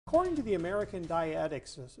According to the American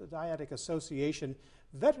Dietetic Association,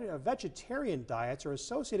 vegetarian diets are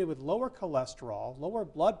associated with lower cholesterol, lower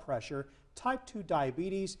blood pressure, type 2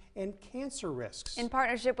 diabetes, and cancer risks. In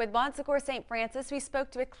partnership with Bon Secours St. we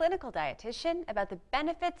spoke to a clinical dietitian about the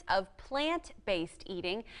benefits of plant-based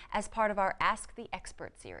eating as part of our Ask the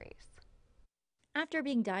Expert series. After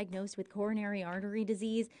being diagnosed with coronary artery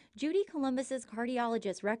disease, Judy Columbus's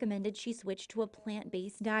cardiologist recommended she switch to a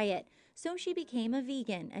plant-based diet. So she became a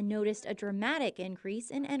vegan and noticed a dramatic increase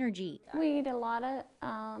in energy. We eat a lot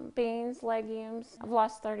of beans, legumes. I've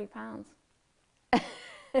lost 30 pounds.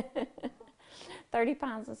 30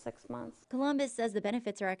 pounds in 6 months. Columbus says the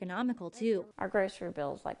benefits are economical too. Our grocery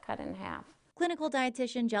bill's like cut in half. Clinical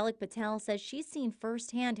dietitian Jellic Patel says she's seen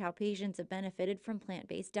firsthand how patients have benefited from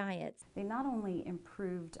plant-based diets. They not only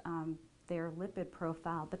improved their lipid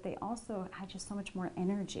profile, but they also had just so much more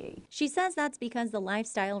energy. She says that's because the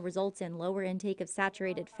lifestyle results in lower intake of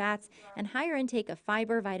saturated fats and higher intake of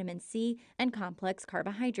fiber, vitamin C, and complex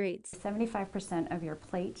carbohydrates. 75% of your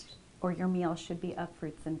plate or your meal should be of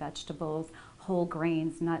fruits and vegetables, whole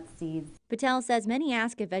grains, nuts, seeds. Patel says many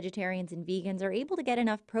ask if vegetarians and vegans are able to get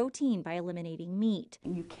enough protein by eliminating meat.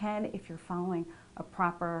 You can if you're following a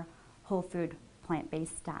proper whole food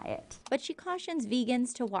plant-based diet. But she cautions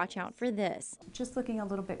vegans to watch out for this. Just looking a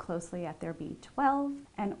little bit closely at their B12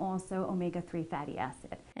 and also omega-3 fatty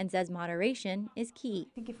acid. And says moderation is key.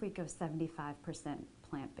 I think if we go 75%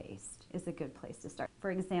 plant-based is a good place to start.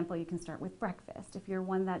 For example, you can start with breakfast. If you're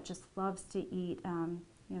one that just loves to eat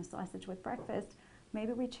sausage with breakfast,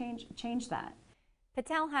 maybe we change that.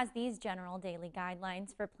 Patel has these general daily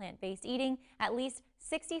guidelines for plant-based eating: at least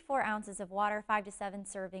 64 ounces of water, 5 to 7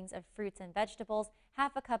 servings of fruits and vegetables,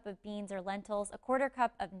 half a cup of beans or lentils, a quarter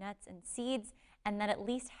cup of nuts and seeds, and that at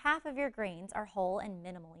least half of your grains are whole and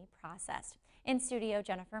minimally processed. In studio,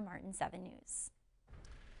 Jennifer Martin, 7 News.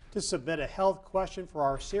 To submit a health question for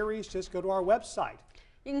our series, just go to our website.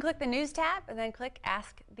 You can click the News tab and then click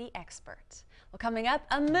Ask the Expert. Well, coming up,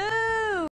 a move.